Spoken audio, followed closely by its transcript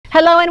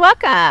Hello and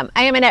welcome.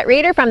 I am Annette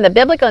Reeder from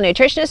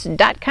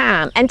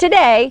thebiblicalnutritionist.com, and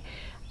today,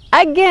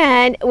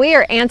 again, we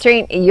are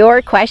answering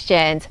your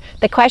questions.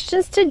 The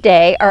questions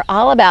today are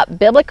all about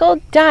biblical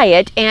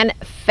diet and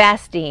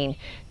fasting.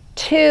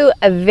 Two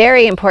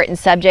very important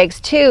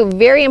subjects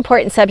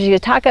to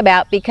talk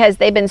about because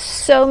they've been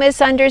so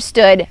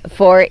misunderstood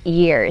for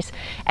years,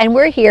 and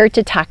we're here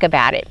to talk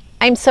about it.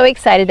 I'm so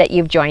excited that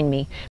you've joined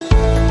me.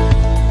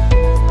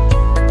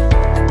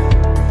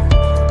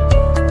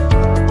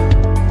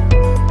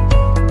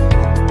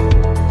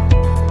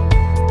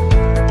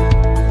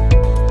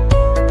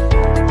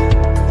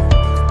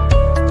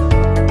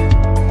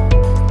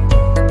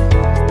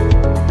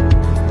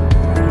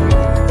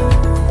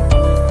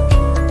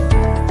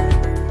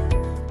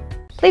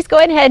 Please go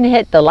ahead and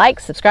hit the like,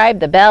 subscribe,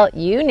 the bell,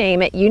 you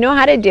name it. You know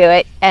how to do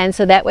it, and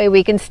so that way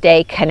we can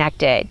stay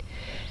connected.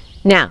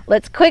 Now,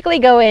 let's quickly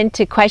go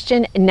into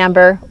question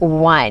number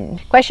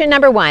one. Question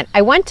number one,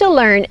 I want to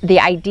learn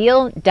the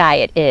ideal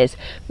diet is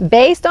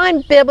based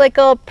on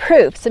biblical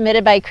proof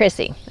submitted by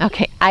Chrissy.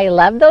 Okay, I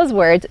love those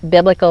words,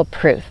 biblical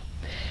proof.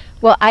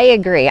 Well, I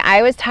agree.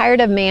 I was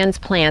tired of man's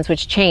plans,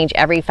 which change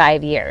every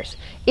 5 years.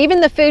 Even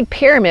the food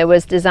pyramid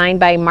was designed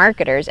by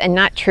marketers and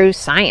not true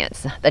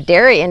science. The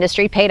dairy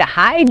industry paid a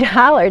high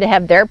dollar to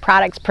have their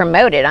products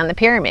promoted on the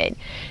pyramid.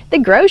 The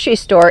grocery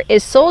store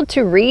is sold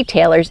to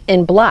retailers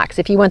in blocks.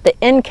 If you want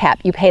the end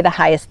cap, you pay the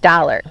highest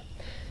dollar.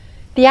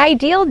 The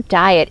ideal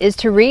diet is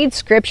to read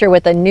scripture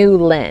with a new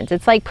lens.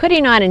 It's like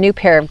putting on a new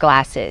pair of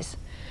glasses.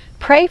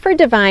 Pray for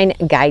divine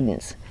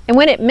guidance. And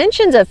when it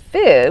mentions of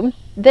food,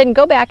 then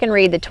go back and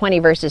read the 20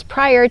 verses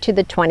prior to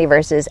the 20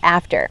 verses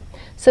after,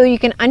 so you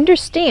can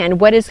understand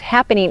what is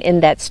happening in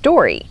that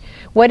story.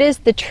 What is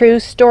the true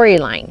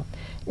storyline?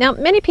 Now,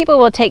 many people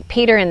will take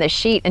Peter and the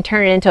sheet and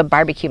turn it into a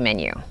barbecue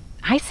menu.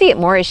 I see it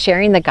more as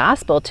sharing the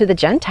gospel to the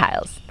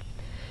Gentiles.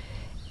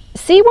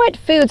 See what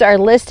foods are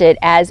listed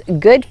as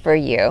good for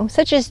you,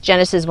 such as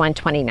Genesis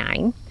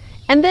 1:29,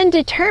 and then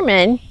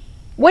determine,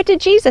 what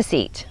did Jesus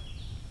eat?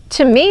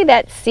 To me,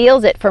 that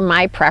seals it for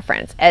my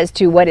preference as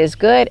to what is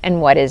good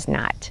and what is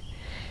not.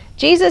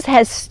 Jesus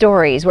has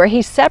stories where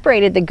he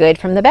separated the good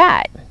from the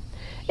bad.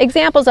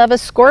 Examples of a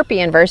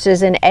scorpion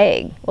versus an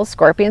egg. Well,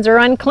 scorpions are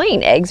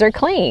unclean, eggs are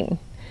clean.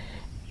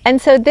 And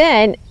so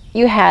then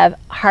you have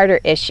harder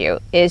issue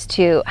is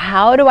to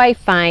how do I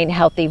find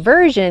healthy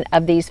version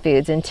of these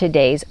foods in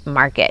today's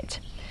market?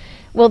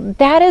 Well,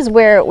 that is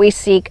where we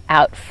seek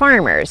out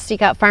farmers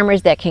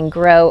that can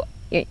grow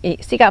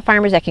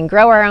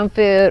our own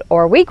food,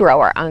 or we grow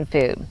our own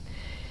food.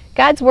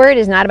 God's word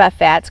is not about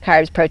fats,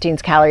 carbs,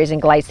 proteins, calories,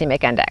 and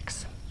glycemic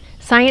index.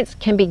 Science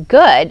can be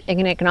good,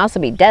 and it can also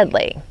be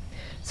deadly.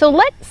 So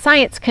let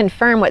science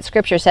confirm what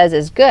scripture says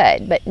is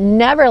good, but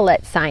never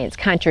let science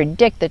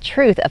contradict the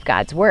truth of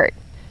God's word.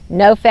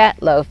 No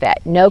fat, low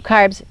fat, no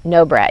carbs,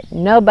 no bread,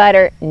 no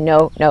butter,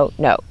 no.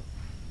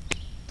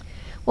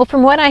 Well,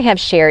 from what I have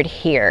shared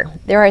here,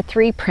 there are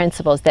 3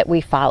 principles that we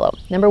follow.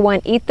 Number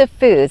 1, eat the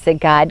foods that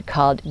God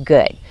called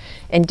good.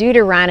 In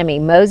Deuteronomy,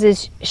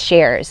 Moses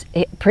shares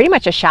pretty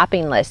much a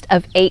shopping list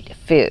of 8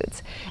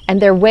 foods,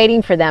 and they're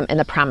waiting for them in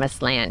the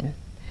promised land.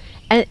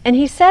 And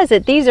he says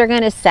that these are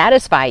going to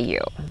satisfy you.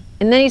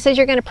 And then he says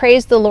you're going to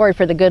praise the Lord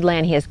for the good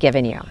land he has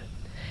given you.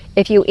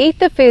 If you eat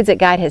the foods that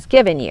God has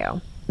given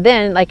you,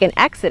 then, like in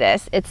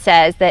Exodus, it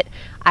says that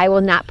I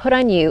will not put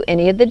on you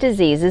any of the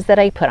diseases that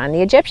I put on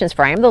the Egyptians,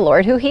 for I am the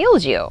Lord who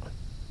heals you.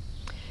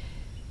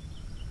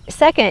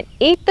 Second,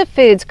 eat the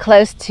foods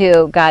close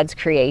to God's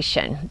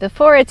creation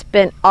before it's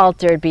been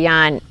altered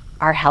beyond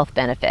our health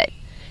benefit.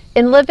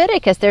 In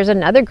Leviticus, there's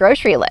another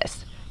grocery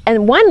list.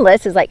 And one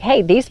list is like,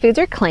 hey, these foods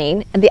are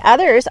clean, and the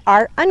others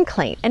are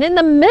unclean. And in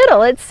the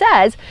middle, it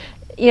says,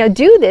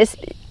 do this,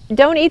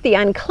 don't eat the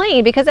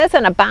unclean, because that's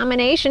an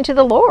abomination to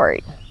the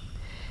Lord.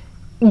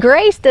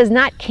 Grace does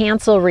not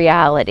cancel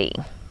reality.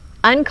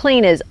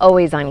 Unclean is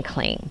always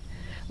unclean.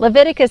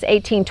 Leviticus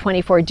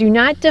 18:24, do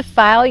not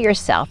defile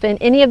yourself in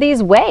any of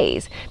these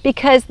ways,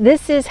 because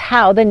this is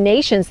how the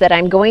nations that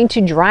I'm going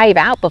to drive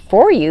out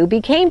before you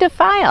became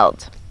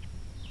defiled.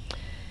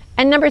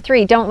 And number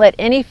 3, don't let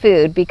any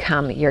food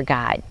become your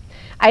God.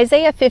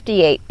 Isaiah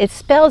 58, it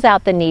spells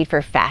out the need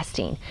for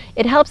fasting.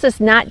 It helps us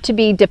not to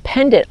be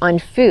dependent on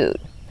food.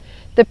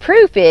 The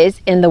proof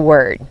is in the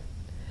Word.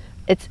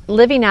 It's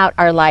living out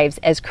our lives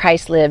as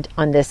Christ lived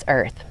on this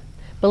earth.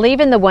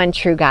 Believe in the one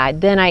true God,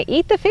 then I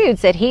eat the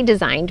foods that he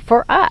designed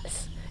for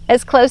us,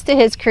 as close to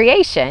his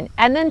creation,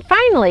 and then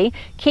finally,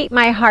 keep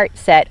my heart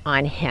set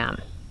on him.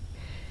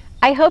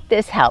 I hope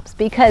this helps,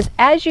 because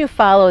as you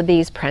follow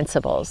these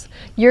principles,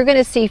 you're going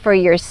to see for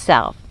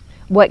yourself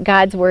what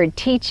God's word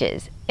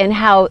teaches and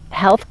how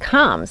health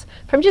comes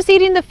from just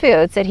eating the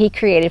foods that he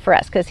created for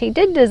us, because he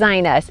did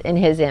design us in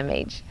his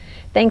image.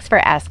 Thanks for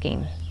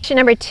asking. Question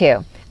number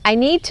 2. I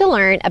need to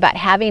learn about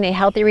having a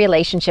healthy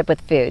relationship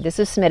with food. This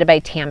was submitted by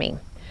Tammy.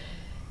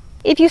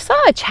 If you saw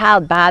a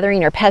child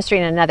bothering or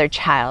pestering another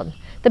child,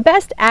 the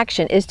best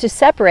action is to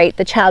separate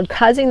the child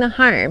causing the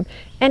harm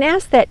and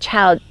ask that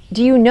child,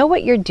 do you know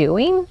what you're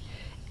doing?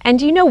 And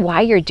do you know why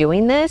you're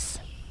doing this?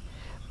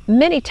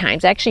 Many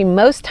times, actually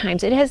most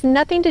times, it has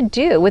nothing to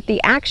do with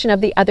the action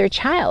of the other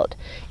child.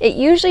 It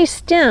usually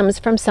stems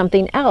from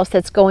something else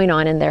that's going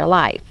on in their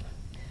life.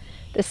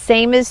 The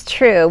same is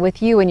true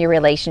with you and your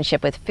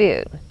relationship with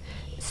food.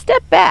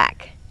 Step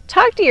back.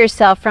 Talk to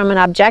yourself from an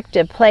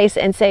objective place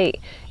and say,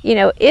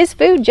 is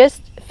food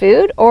just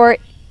food? Or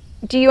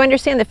do you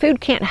understand that food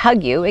can't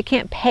hug you, it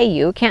can't pay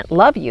you, it can't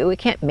love you, it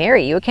can't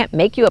marry you, it can't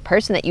make you a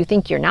person that you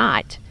think you're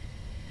not?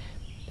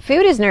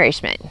 Food is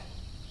nourishment,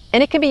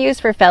 and it can be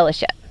used for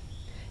fellowship.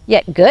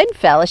 Yet good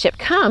fellowship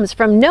comes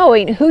from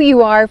knowing who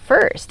you are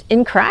first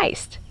in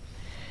Christ.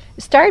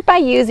 Start by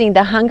using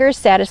the Hunger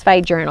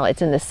Satisfied Journal.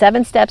 It's in the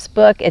 7 Steps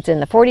book. It's in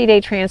the 40-Day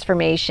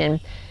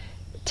Transformation.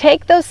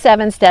 Take those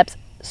 7 steps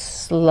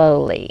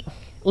slowly.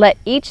 Let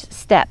each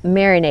step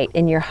marinate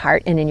in your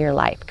heart and in your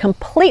life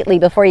completely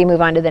before you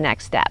move on to the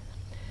next step.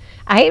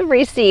 I have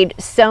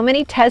received so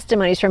many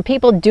testimonies from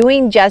people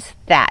doing just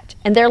that,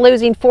 and they're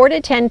losing 4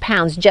 to 10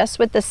 pounds just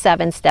with the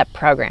 7-step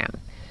program.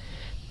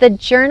 The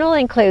journal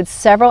includes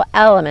several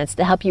elements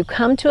to help you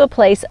come to a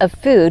place of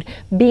food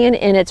being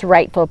in its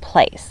rightful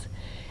place,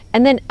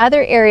 and then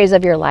other areas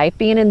of your life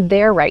being in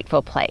their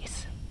rightful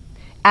place.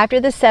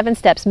 After the 7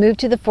 steps, move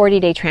to the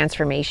 40-Day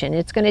Transformation.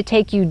 It's going to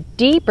take you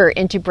deeper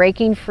into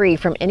breaking free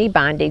from any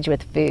bondage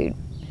with food.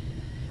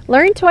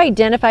 Learn to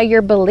identify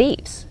your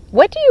beliefs.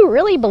 What do you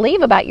really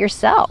believe about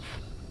yourself?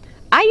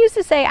 I used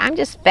to say, I'm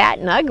just fat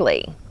and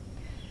ugly.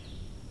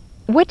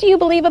 What do you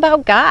believe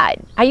about God?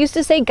 I used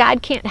to say,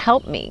 God can't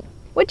help me.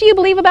 What do you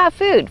believe about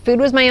food? Food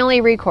was my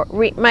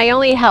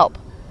only help.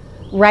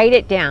 Write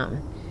it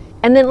down.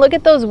 And then look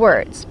at those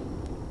words.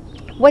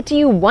 What do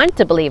you want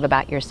to believe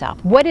about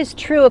yourself? What is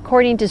true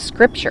according to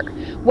Scripture?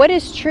 What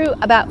is true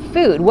about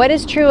food? What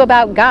is true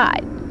about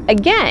God?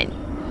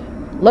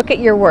 Again, look at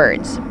your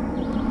words.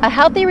 A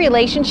healthy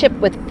relationship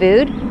with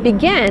food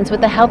begins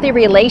with a healthy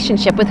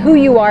relationship with who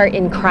you are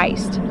in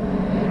Christ.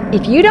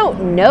 If you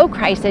don't know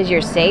Christ as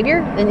your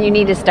Savior, then you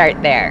need to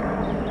start there.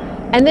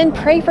 And then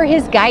pray for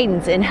His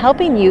guidance in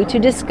helping you to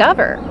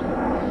discover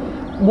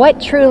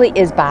what truly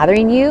is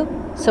bothering you.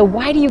 So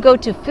why do you go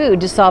to food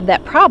to solve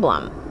that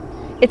problem?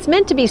 It's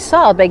meant to be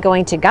solved by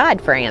going to God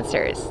for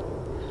answers.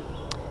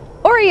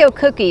 Oreo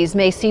cookies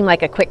may seem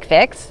like a quick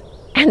fix,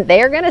 and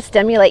they are going to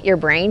stimulate your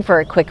brain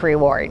for a quick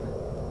reward.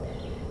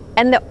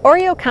 And the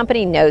Oreo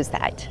company knows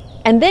that.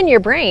 And then your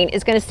brain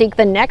is going to seek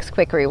the next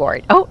quick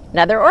reward. Oh,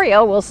 another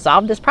Oreo will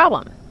solve this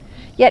problem.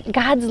 Yet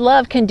God's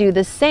love can do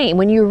the same.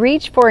 When you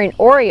reach for an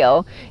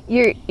Oreo,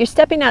 you're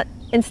stepping out.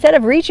 Instead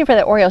of reaching for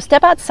the Oreo,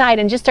 step outside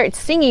and just start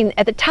singing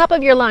at the top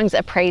of your lungs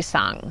a praise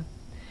song.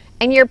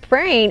 And your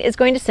brain is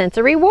going to sense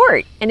a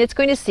reward, and it's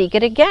going to seek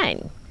it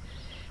again.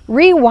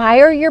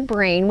 Rewire your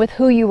brain with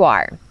who you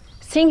are.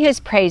 Sing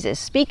His praises,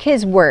 speak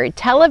His word,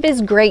 tell of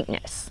His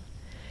greatness.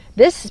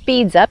 This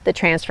speeds up the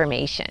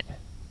transformation.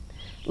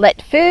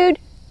 Let food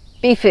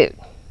be food.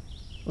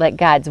 Let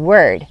God's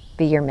word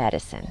be your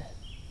medicine.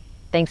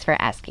 Thanks for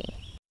asking.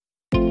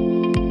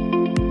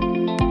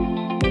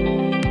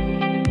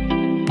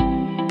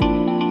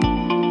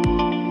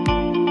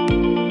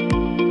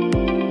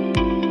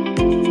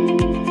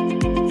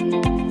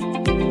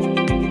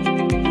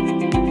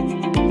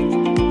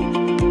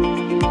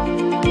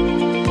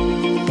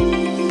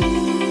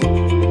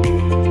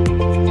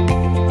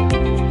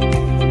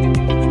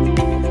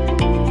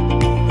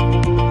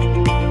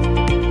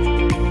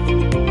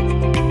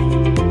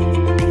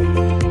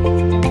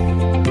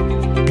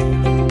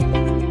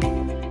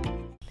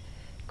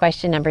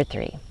 Question number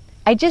 3.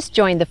 I just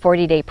joined the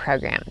 40-day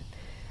program.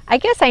 I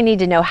guess I need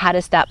to know how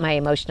to stop my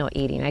emotional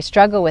eating. I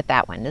struggle with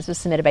that one. This was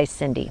submitted by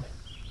Cindy.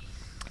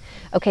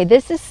 Okay,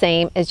 this is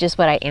same as just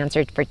what I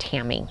answered for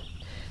Tammy.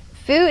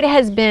 Food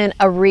has been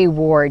a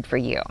reward for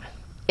you.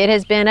 It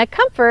has been a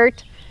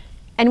comfort,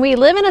 and we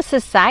live in a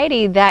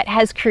society that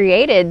has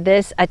created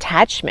this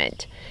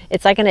attachment.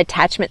 It's like an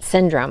attachment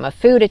syndrome, a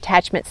food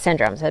attachment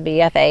syndrome, so that'd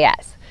be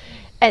FAS.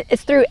 And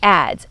it's through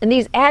ads, and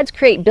these ads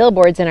create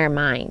billboards in our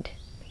mind.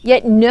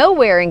 Yet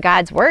nowhere in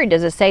God's word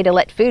does it say to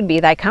let food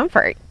be thy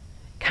comfort.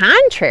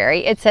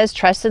 Contrary, it says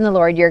trust in the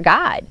Lord your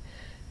God.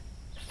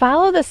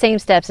 Follow the same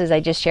steps as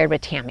I just shared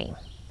with Tammy.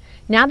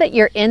 Now that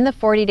you're in the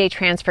 40-day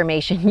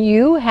transformation,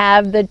 you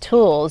have the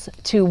tools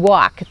to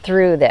walk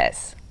through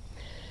this.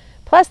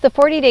 Plus, the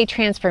 40-day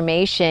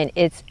transformation,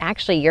 it's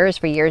actually yours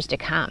for years to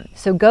come.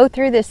 So go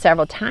through this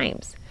several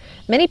times.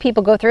 Many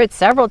people go through it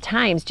several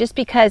times just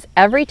because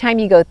every time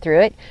you go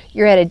through it,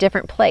 you're at a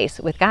different place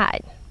with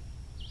God.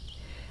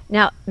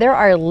 Now, there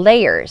are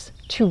layers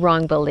to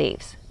wrong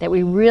beliefs that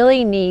we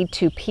really need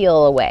to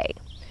peel away.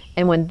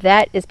 And when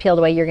that is peeled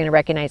away, you're going to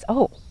recognize,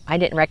 oh, I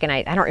don't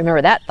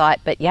remember that thought,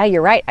 but yeah,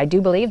 you're right, I do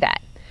believe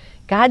that.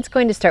 God's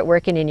going to start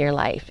working in your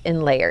life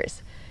in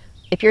layers.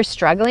 If you're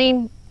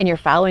struggling and you're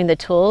following the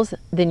tools,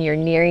 then you're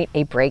nearing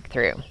a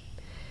breakthrough.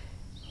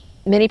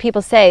 Many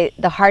people say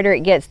the harder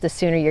it gets, the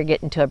sooner you're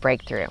getting to a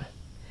breakthrough.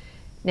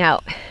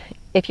 Now,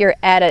 if you're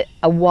at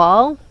a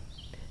wall,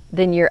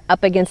 then you're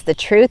up against the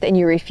truth and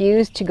you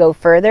refuse to go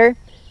further,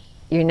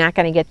 you're not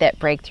going to get that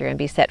breakthrough and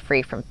be set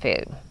free from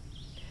food.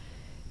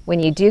 When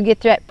you do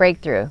get that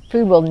breakthrough,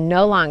 food will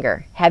no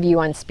longer have you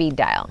on speed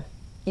dial.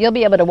 You'll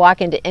be able to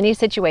walk into any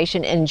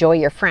situation and enjoy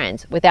your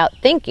friends without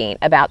thinking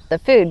about the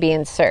food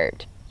being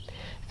served.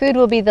 Food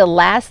will be the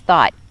last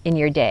thought in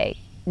your day,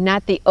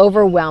 not the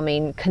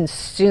overwhelming,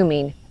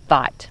 consuming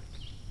thought.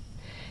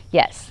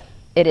 Yes,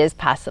 it is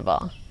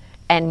possible,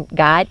 and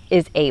God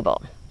is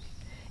able.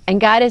 And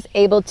God is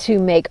able to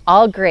make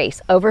all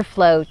grace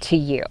overflow to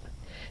you,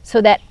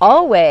 so that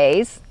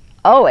always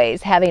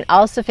having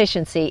all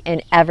sufficiency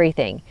in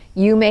everything,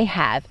 you may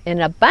have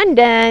an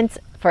abundance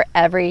for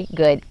every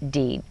good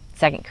deed.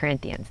 2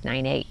 Corinthians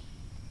 9:8.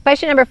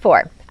 Question number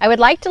 4. I would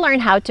like to learn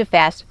how to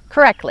fast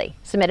correctly.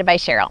 Submitted by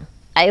Cheryl.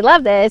 I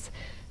love this.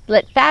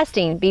 Let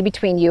fasting be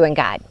between you and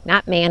God,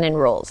 not man and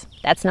rules.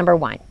 That's number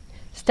 1.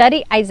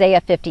 Study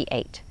Isaiah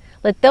 58.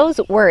 Let those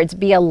words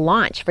be a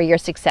launch for your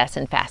success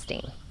in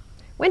fasting.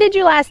 When did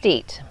you last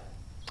eat?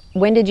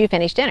 When did you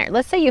finish dinner?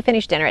 Let's say you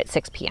finished dinner at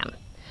 6 p.m.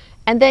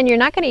 And then you're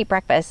not going to eat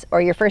breakfast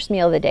or your first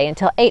meal of the day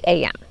until 8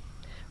 a.m.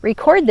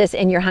 Record this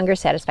in your Hunger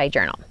Satisfied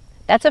journal.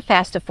 That's a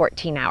fast of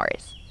 14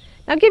 hours.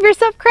 Now give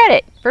yourself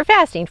credit for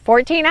fasting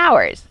 14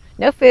 hours.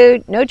 No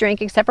food, no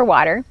drink except for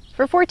water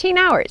for 14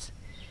 hours.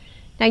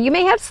 Now you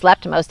may have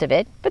slept most of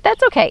it, but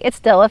that's okay. It's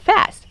still a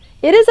fast.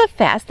 It is a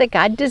fast that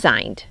God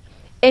designed.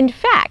 In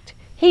fact,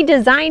 He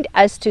designed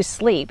us to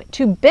sleep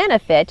to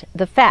benefit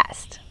the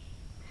fast.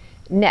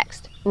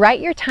 Next, write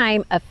your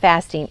time of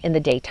fasting in the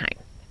daytime.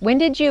 When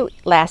did you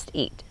last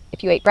eat?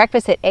 If you ate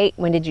breakfast at 8,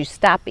 when did you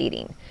stop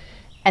eating?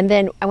 And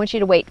then I want you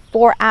to wait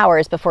 4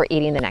 hours before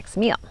eating the next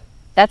meal.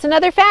 That's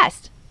another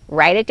fast.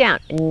 Write it down.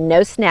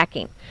 No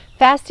snacking.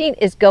 Fasting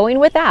is going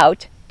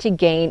without to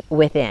gain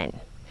within.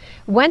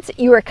 Once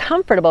you are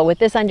comfortable with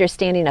this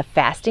understanding of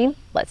fasting,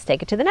 let's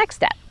take it to the next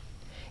step.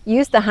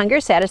 Use the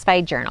Hunger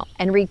Satisfied journal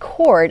and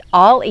record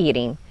all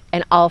eating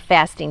and all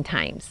fasting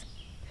times.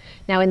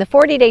 Now in the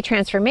 40-day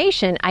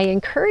transformation, I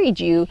encourage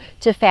you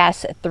to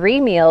fast 3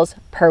 meals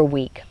per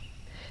week.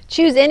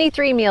 Choose any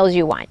 3 meals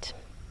you want.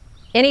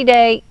 Any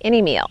day,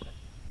 any meal.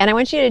 And I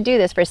want you to do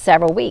this for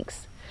several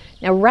weeks.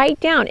 Now write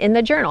down in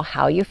the journal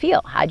how you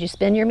feel. How'd you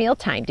spend your meal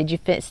time? Did you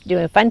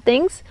do fun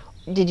things?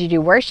 Did you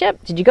do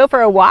worship? Did you go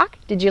for a walk?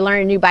 Did you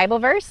learn a new Bible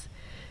verse?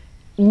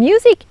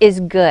 Music is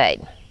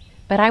good,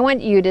 but I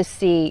want you to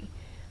see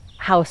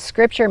how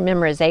scripture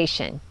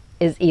memorization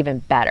is even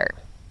better.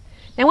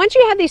 Now once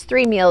you have these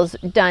 3 meals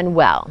done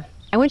well,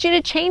 I want you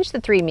to change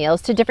the 3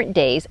 meals to different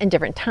days and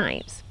different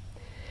times.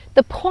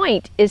 The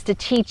point is to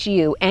teach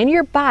you and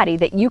your body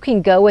that you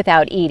can go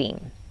without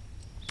eating.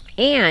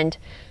 And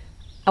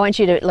I want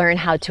you to learn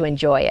how to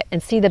enjoy it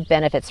and see the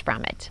benefits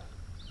from it.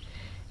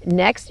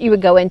 Next, you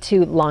would go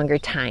into longer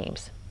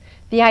times.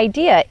 The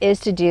idea is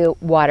to do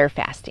water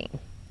fasting.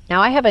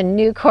 Now I have a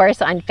new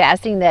course on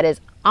fasting that is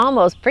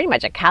almost pretty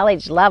much a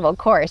college level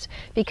course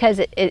because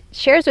it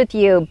shares with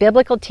you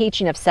biblical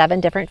teaching of 7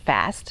 different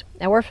fasts.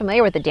 Now we're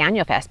familiar with the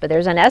Daniel fast, but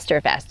there's an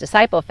Esther fast,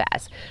 disciple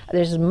fast.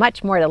 There's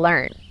much more to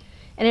learn.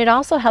 And it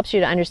also helps you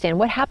to understand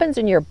what happens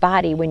in your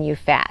body when you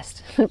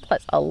fast,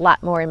 plus a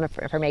lot more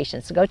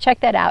information. So go check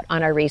that out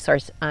on our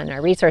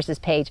resources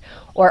page,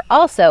 or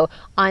also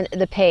on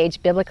the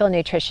page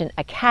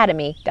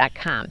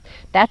biblicalnutritionacademy.com.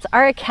 That's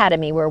our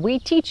academy where we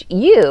teach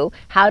you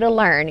how to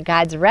learn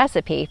God's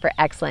recipe for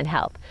excellent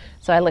health.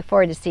 So I look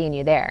forward to seeing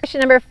you there.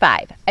 Question number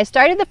 5. I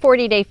started the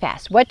 40-day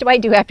fast. What do I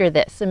do after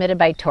this? Submitted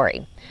by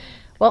Tori.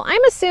 Well,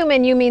 I'm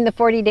assuming you mean the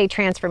 40-day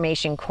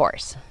transformation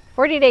course.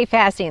 40-day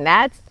fasting, you're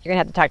going to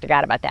have to talk to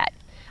God about that.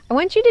 I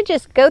want you to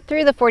just go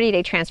through the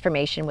 40-day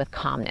transformation with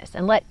calmness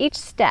and let each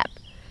step,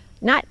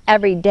 not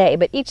every day,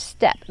 but each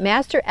step,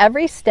 master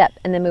every step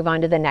and then move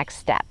on to the next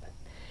step.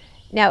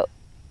 Now,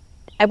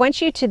 I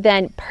want you to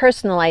then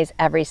personalize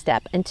every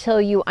step until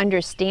you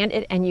understand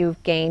it and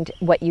you've gained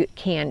what you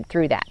can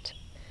through that.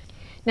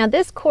 Now,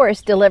 this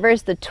course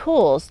delivers the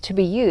tools to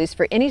be used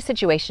for any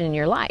situation in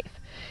your life.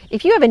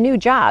 If you have a new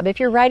job, if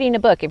you're writing a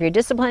book, if you're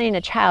disciplining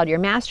a child, you're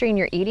mastering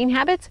your eating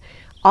habits,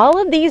 all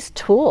of these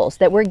tools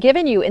that were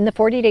given you in the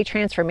 40-day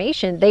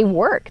transformation, they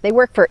work. They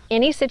work for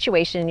any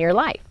situation in your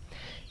life.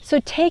 So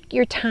take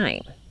your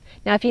time.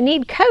 Now, if you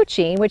need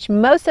coaching, which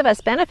most of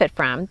us benefit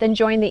from, then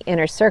join the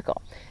Inner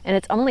Circle. And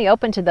it's only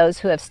open to those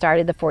who have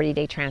started the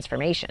 40-day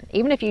transformation.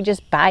 Even if you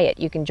just buy it,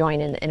 you can join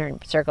in the Inner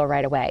Circle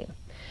right away.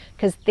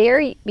 Because there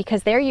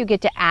you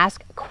get to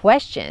ask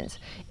questions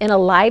in a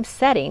live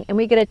setting, and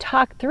we get to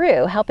talk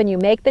through helping you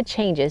make the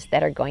changes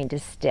that are going to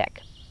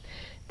stick.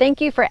 Thank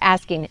you for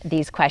asking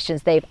these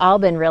questions. They've all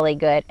been really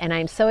good, and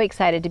I'm so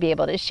excited to be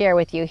able to share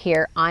with you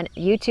here on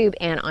YouTube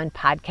and on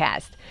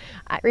podcast.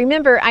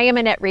 Remember, I am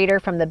Annette Reeder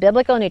from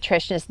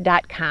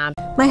thebiblicalnutritionist.com.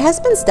 My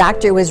husband's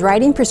doctor was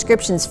writing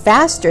prescriptions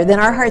faster than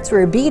our hearts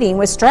were beating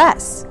with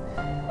stress.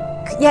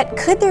 Yet,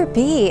 could there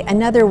be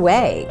another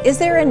way? Is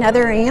there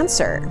another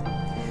answer?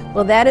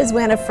 Well, that is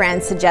when a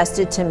friend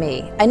suggested to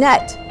me,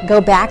 Annette,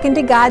 go back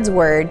into God's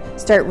Word,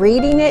 start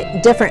reading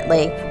it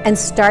differently, and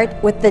start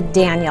with the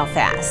Daniel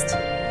fast.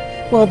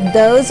 Well,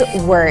 those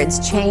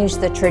words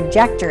changed the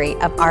trajectory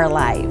of our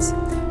lives.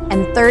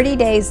 And 30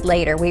 days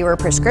later, we were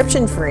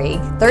prescription free,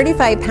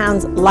 35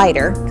 pounds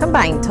lighter,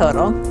 combined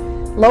total,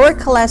 lower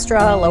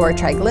cholesterol, lower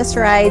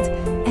triglycerides,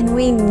 and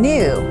we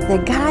knew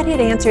that God had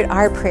answered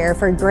our prayer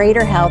for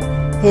greater health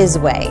His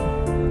way.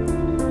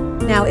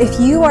 Now, if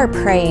you are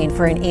praying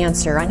for an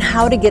answer on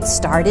how to get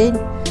started,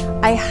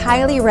 I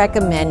highly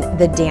recommend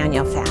the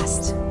Daniel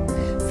Fast.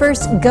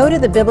 First, go to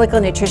the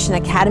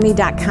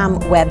biblicalnutritionacademy.com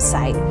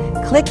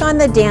website, click on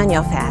the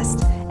Daniel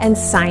Fast, and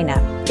sign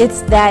up.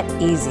 It's that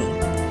easy.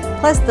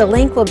 Plus, the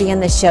link will be in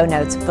the show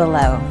notes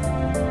below.